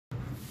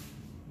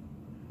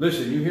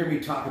Listen, you hear me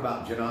talk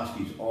about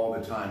Janoski'S all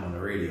the time on the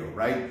radio,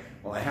 right?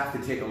 Well, I have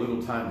to take a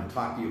little time to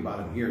talk to you about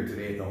them here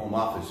today at the home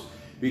office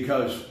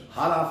because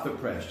hot off the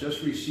press,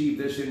 just received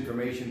this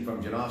information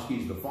from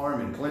Janoski'S, the farm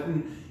in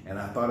Clinton, and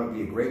I thought it would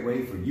be a great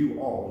way for you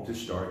all to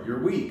start your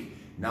week.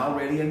 Now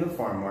ready in the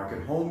farm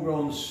market,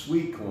 homegrown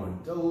sweet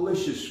corn,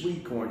 delicious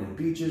sweet corn and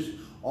peaches,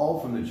 all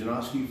from the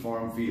Janoski'S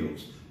farm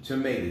fields.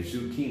 Tomatoes,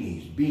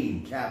 zucchinis,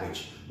 bean,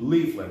 cabbage,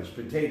 leaf lettuce,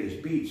 potatoes,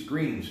 beets,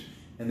 greens,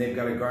 and they've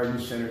got a garden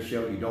center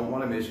sale you don't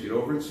want to miss. Get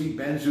over and see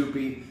Ben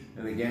Zupi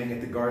and the gang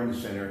at the garden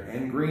center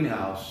and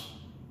greenhouse.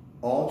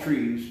 All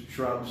trees,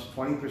 shrubs,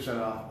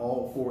 20% off,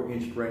 all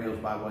 4-inch perennials,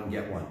 buy one,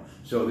 get one.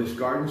 So this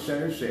garden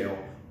center sale,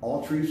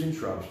 all trees and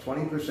shrubs,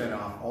 20%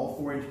 off,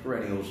 all 4-inch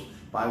perennials,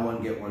 buy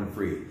one, get one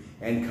free.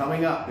 And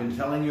coming up, been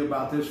telling you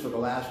about this for the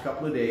last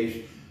couple of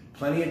days,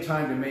 plenty of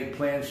time to make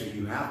plans, so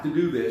you have to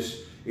do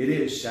this. It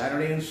is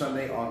Saturday and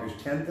Sunday, August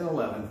 10th and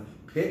 11th.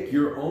 Pick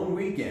your own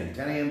weekend,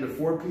 10 a.m. to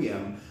 4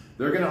 p.m.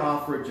 They're going to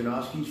offer at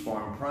Janoski'S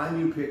Farm, prime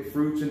you pick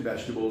fruits and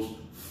vegetables,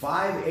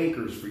 5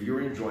 acres for your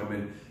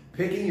enjoyment.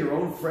 Picking your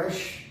own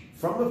fresh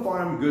from the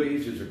farm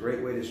goodies is a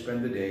great way to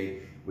spend the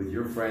day with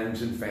your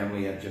friends and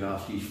family at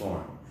Janoski'S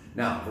Farm.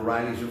 Now,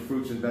 varieties of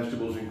fruits and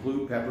vegetables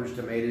include peppers,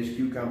 tomatoes,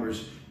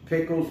 cucumbers,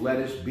 pickles,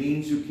 lettuce,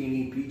 beans,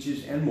 zucchini,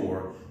 peaches, and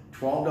more,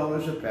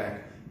 $12 a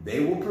peck.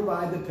 They will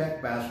provide the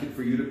peck basket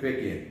for you to pick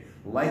in.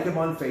 Like them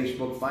on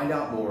Facebook. Find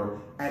out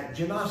more at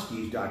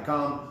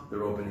Janoski'S.com.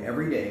 They're open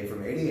every day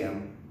from 8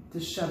 a.m. to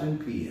 7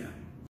 p.m.